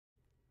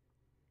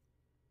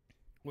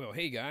Well,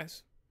 hey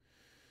guys.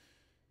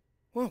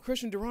 Well,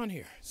 Christian Duran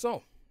here.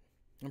 So,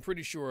 I'm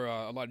pretty sure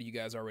a lot of you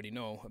guys already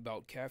know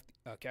about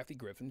Kathy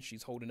Griffin.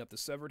 She's holding up the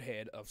severed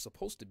head of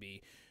supposed to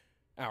be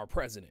our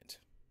president.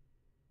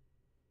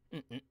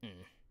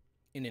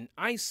 In an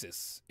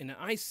ISIS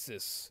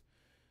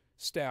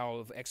style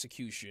of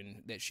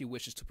execution that she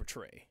wishes to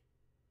portray.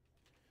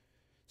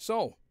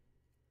 So,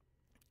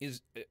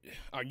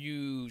 are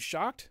you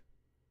shocked?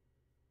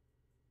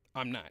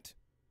 I'm not.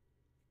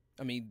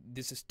 I mean,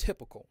 this is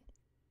typical.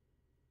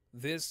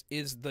 This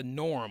is the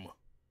norm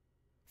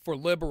for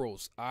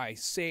liberals. I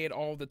say it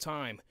all the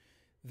time.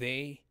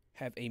 They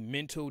have a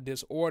mental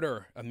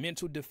disorder, a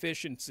mental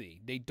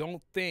deficiency. They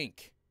don't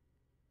think.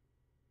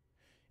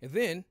 And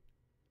then,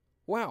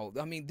 wow,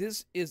 I mean,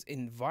 this is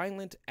a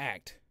violent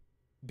act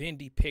being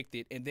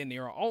depicted. And then they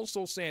are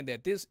also saying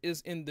that this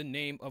is in the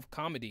name of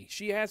comedy.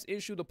 She has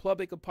issued a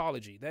public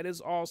apology. That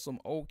is awesome.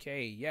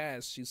 Okay,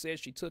 yes, she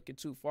says she took it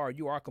too far.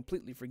 You are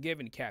completely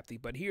forgiven, Kathy.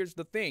 But here's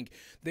the thing.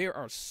 There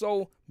are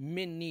so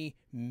many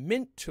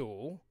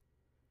mental...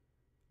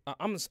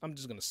 I'm just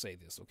going to say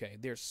this, okay?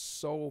 There's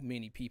so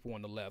many people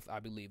on the left, I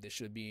believe, that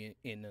should be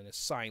in an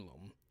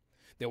asylum.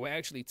 They will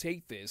actually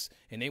take this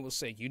and they will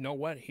say, you know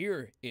what?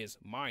 Here is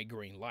my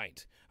green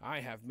light. I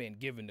have been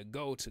given the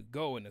go to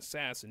go and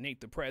assassinate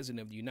the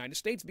president of the United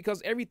States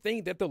because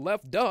everything that the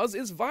left does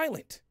is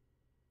violent.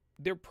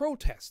 They're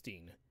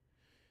protesting.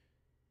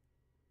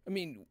 I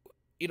mean,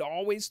 it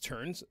always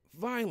turns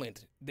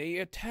violent. They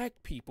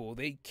attack people.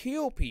 They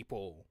kill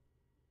people.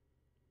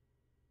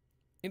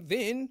 And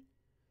then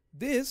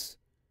this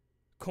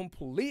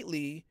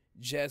completely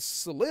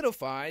just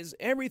solidifies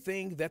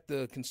everything that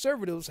the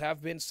conservatives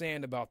have been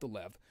saying about the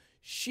left.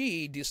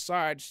 She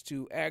decides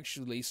to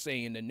actually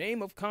say, in the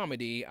name of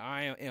comedy,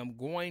 I am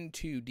going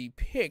to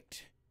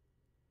depict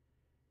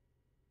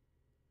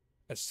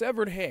a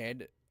severed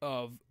head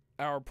of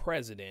our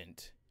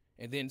president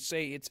and then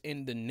say it's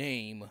in the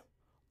name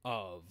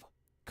of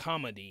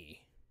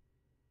comedy.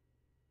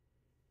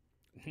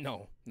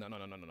 No.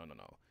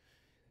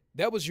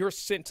 That was your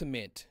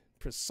sentiment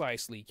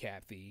precisely,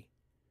 Kathy.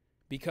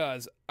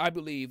 Because I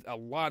believe a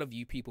lot of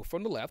you people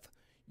from the left,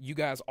 you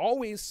guys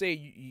always say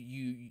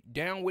you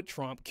down with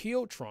Trump,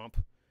 kill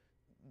Trump.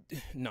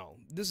 No,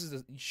 this is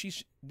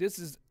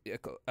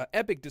an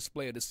epic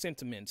display of the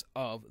sentiments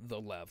of the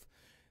left.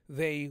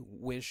 They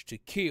wish to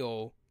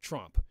kill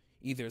Trump,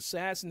 either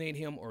assassinate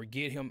him or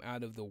get him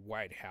out of the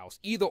White House.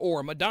 Either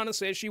or. Madonna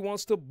says she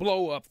wants to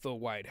blow up the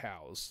White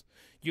House.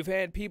 You've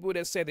had people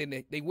that say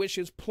that they wish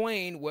his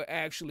plane would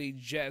actually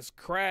just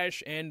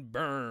crash and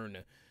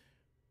burn.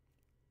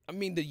 I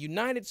mean, the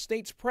United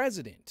States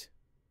president.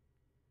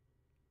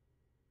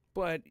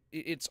 But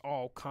it's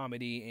all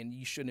comedy and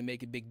you shouldn't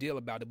make a big deal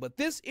about it. But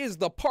this is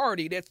the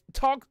party that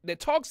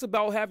talks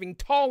about having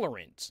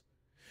tolerance.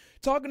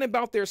 Talking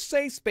about their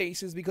safe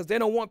spaces because they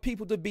don't want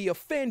people to be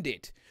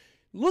offended.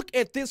 Look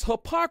at this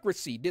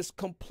hypocrisy, this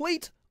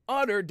complete,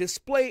 utter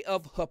display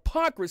of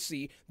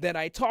hypocrisy that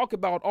I talk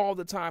about all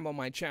the time on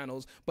my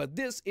channels. But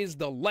this is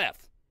the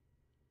left.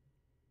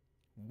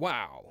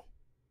 Wow.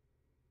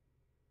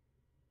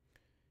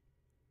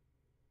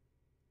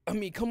 I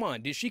mean, come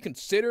on. Did she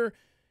consider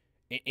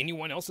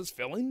anyone else's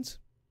feelings?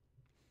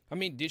 I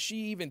mean, did she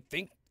even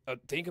think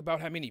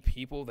about how many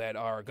people that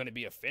are going to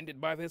be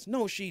offended by this?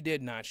 No, she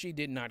did not. She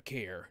did not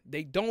care.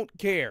 They don't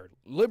care.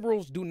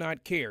 Liberals do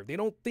not care. They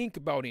don't think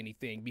about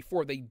anything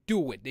before they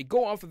do it. They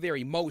go off of their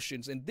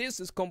emotions, and this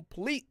is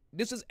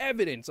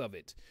evidence of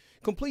it.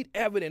 Complete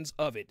evidence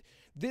of it.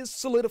 This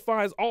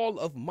solidifies all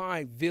of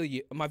my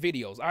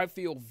videos. I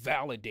feel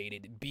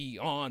validated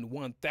beyond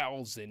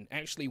 1,000,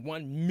 actually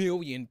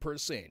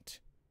 1,000,000%.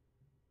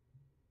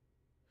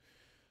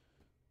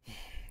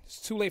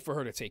 It's too late for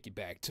her to take it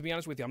back. To be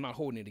honest with you, I'm not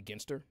holding it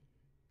against her.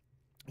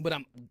 But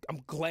I'm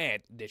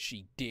glad that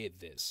she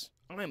did this.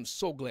 I am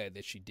so glad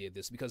that she did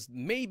this because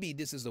maybe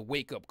this is a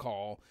wake-up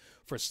call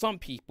for some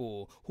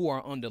people who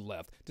are on the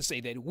left to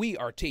say that we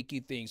are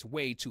taking things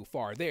way too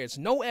far. There's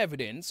no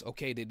evidence,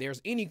 okay, that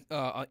there's any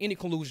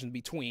collusion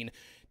between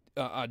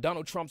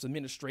Donald Trump's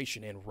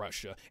administration and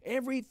Russia.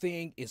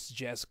 Everything is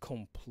just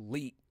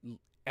complete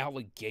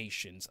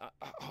allegations.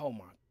 Oh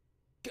my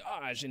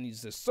gosh, and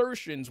these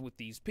assertions with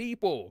these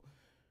people.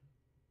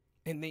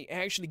 And they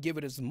actually give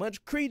it as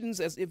much credence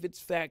as if it's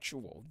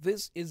factual.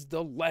 This is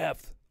the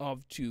left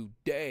of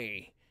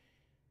today.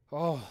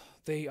 Oh,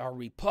 they are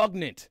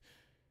repugnant.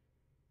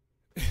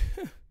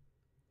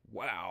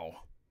 Wow.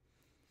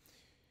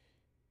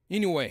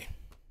 Anyway,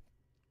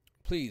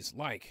 please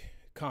like,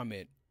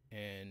 comment,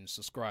 and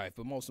subscribe.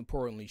 But most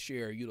importantly,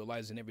 share,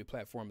 utilizing every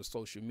platform of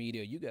social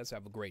media. You guys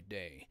have a great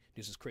day.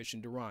 This is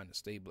Christian Duran.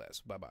 Stay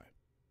blessed. Bye-bye.